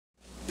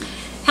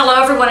Hello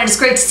everyone, it is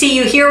great to see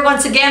you here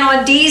once again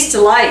on Dee's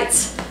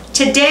Delights.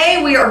 Today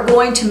we are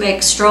going to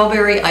make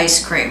strawberry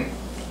ice cream.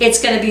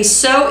 It's going to be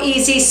so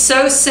easy,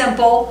 so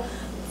simple.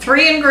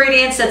 3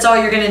 ingredients, that's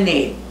all you're going to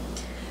need.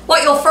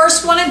 What you'll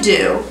first want to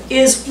do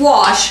is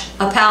wash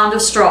a pound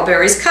of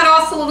strawberries. Cut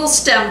off the little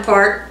stem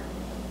part.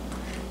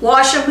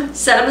 Wash them,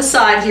 set them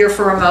aside here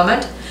for a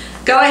moment.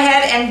 Go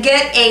ahead and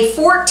get a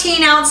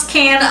 14-ounce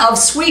can of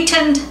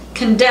sweetened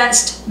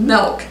condensed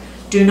milk.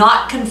 Do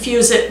not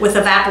confuse it with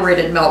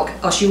evaporated milk,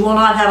 else you will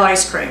not have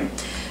ice cream.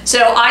 So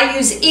I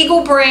use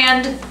Eagle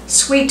brand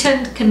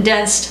sweetened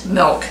condensed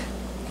milk.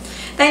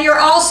 Then you're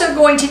also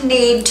going to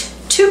need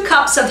 2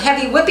 cups of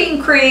heavy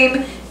whipping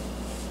cream.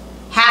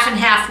 Half and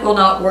half will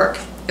not work.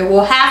 It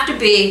will have to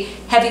be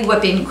heavy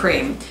whipping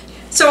cream.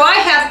 So I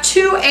have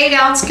 2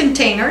 8-ounce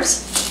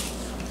containers.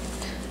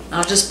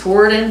 I'll just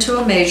pour it into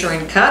a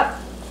measuring cup.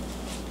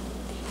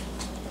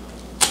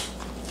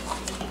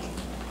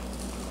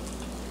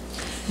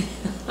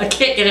 I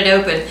can't get it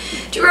open.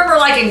 Do you remember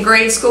like in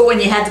grade school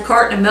when you had the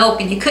carton of milk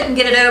and you couldn't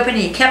get it open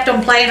and you kept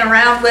on playing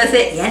around with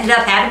it? You ended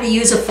up having to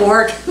use a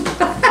fork.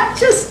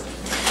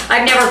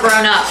 I've never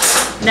grown up.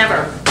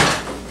 Never.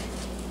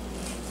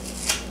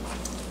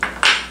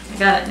 I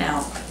got it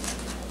now.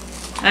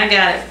 I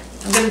got it.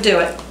 I'm going to do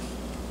it.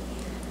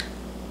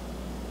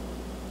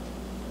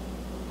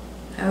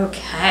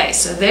 Okay,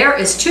 so there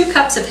is 2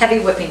 cups of heavy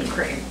whipping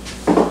cream.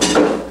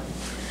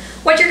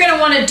 What you're going to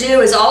want to do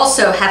is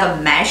also have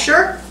a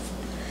masher,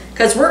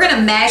 because we're going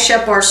to mash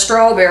up our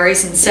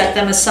strawberries and set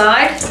them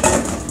aside.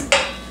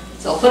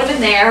 So I'll put them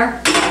in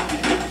there.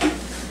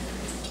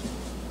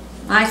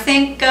 I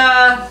think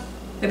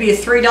maybe a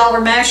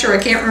 $3 masher. I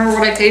can't remember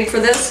what I paid for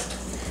this.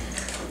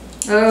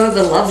 Oh,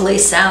 the lovely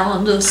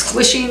sound of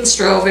squishing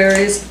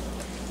strawberries.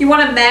 You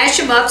want to mash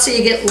them up so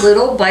you get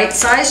little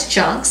bite-sized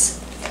chunks.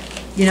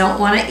 You don't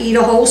want to eat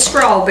a whole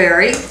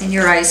strawberry in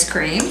your ice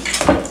cream.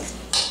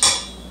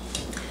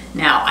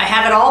 Now, I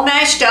have it all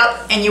mashed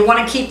up and you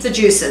want to keep the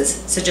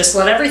juices. So just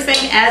let everything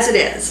as it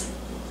is.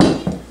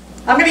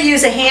 I'm going to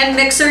use a hand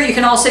mixer. You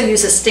can also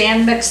use a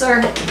stand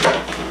mixer.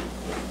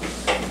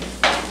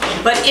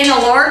 But in a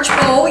large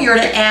bowl, you're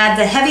to add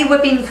the heavy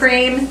whipping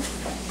cream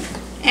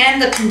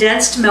and the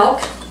condensed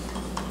milk.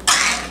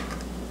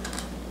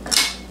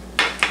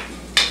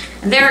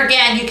 And there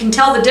again, you can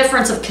tell the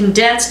difference of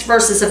condensed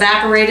versus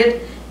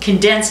evaporated.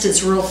 Condensed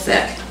is real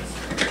thick.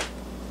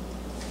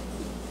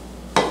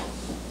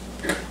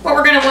 What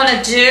we're going to want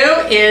to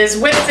do is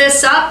whip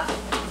this up.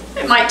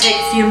 It might take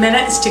a few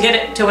minutes to get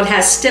it till it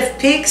has stiff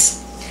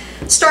peaks.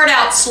 Start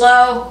out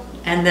slow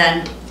and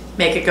then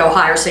make it go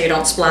higher so you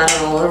don't splatter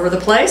all over the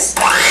place.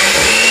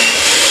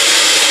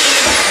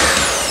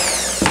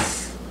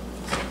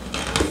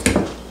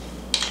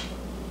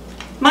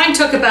 Mine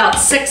took about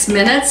 6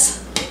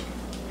 minutes.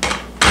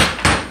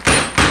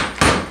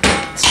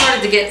 It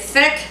started to get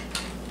thick.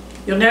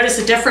 You'll notice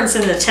a difference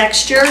in the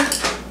texture.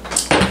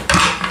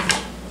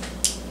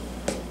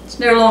 It's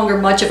no longer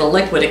much of a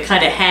liquid. It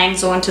kind of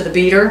hangs onto the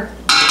beater.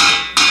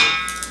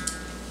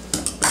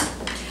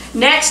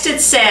 Next it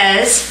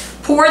says,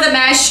 pour the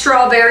mashed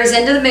strawberries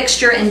into the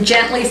mixture and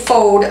gently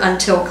fold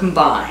until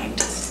combined.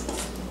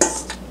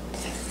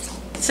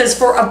 It says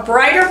for a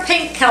brighter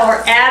pink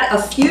color, add a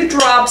few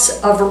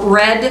drops of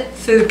red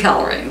food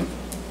coloring.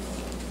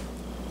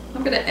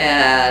 I'm going to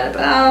add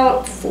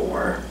about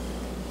 4.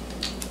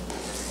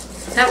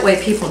 That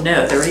way people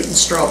know they're eating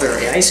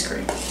strawberry ice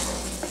cream.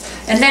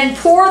 And then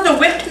pour the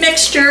whipped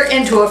mixture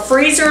into a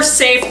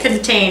freezer-safe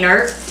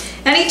container.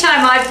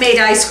 Anytime I've made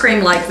ice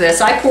cream like this,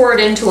 I pour it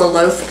into a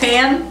loaf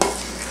pan. And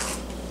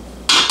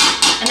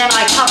then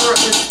I cover it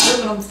with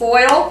aluminum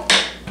foil.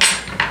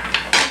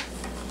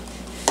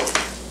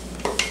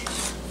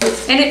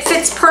 And it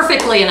fits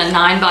perfectly in a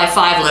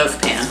 9x5 loaf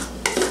pan.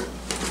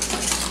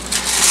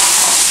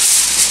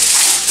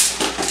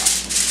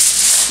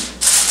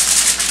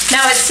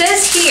 Now it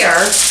says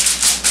here,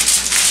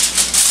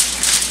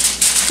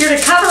 you're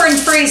to cover and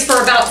freeze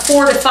for about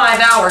 4 to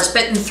 5 hours,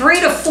 but in 3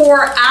 to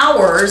 4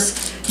 hours,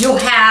 you'll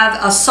have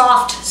a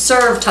soft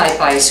serve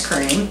type ice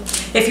cream.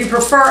 If you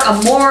prefer a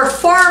more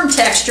firm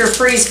texture,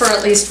 freeze for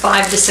at least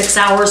 5 to 6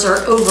 hours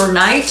or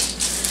overnight.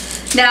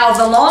 Now,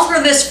 the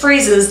longer this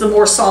freezes, the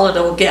more solid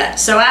it will get.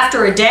 So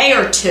after a day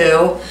or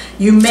 2,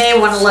 you may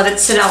want to let it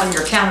sit out on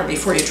your counter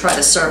before you try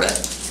to serve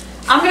it.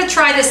 I'm going to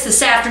try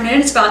this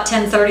afternoon. It's about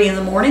 10:30 in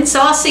the morning, so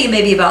I'll see you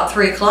maybe about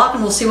 3 o'clock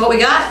and we'll see what we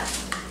got.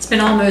 It's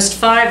been almost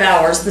 5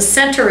 hours. The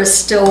center is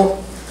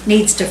still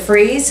needs to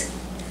freeze,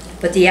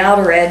 but the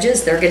outer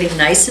edges, they're getting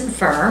nice and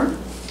firm.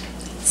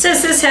 It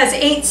says this has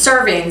 8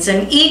 servings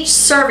and each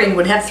serving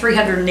would have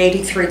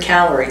 383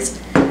 calories.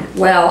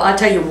 Well, I'll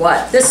tell you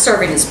what, this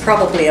serving is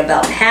probably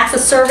about half a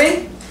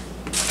serving.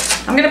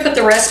 I'm going to put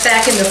the rest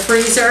back in the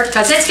freezer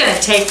because it's going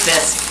to take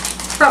this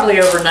probably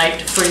overnight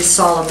to freeze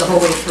solid the whole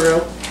way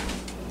through.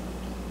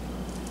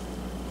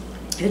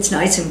 It's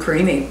nice and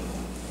creamy.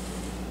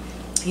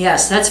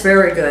 Yes, that's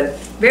very good.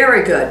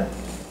 Very good.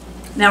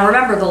 Now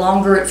remember, the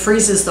longer it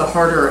freezes, the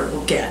harder it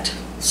will get.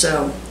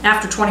 So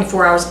after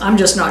 24 hours, I'm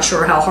just not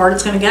sure how hard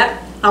it's going to get.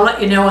 I'll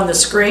let you know on the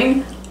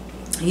screen.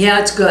 Yeah,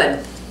 it's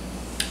good.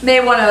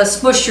 May want to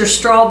smush your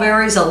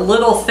strawberries a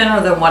little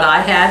thinner than what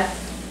I had,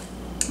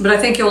 but I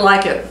think you'll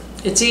like it.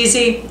 It's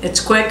easy,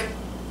 it's quick.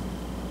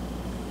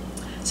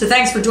 So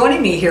thanks for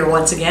joining me here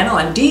once again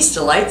on Dee's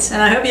Delights,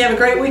 and I hope you have a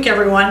great week,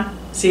 everyone.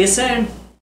 See you soon.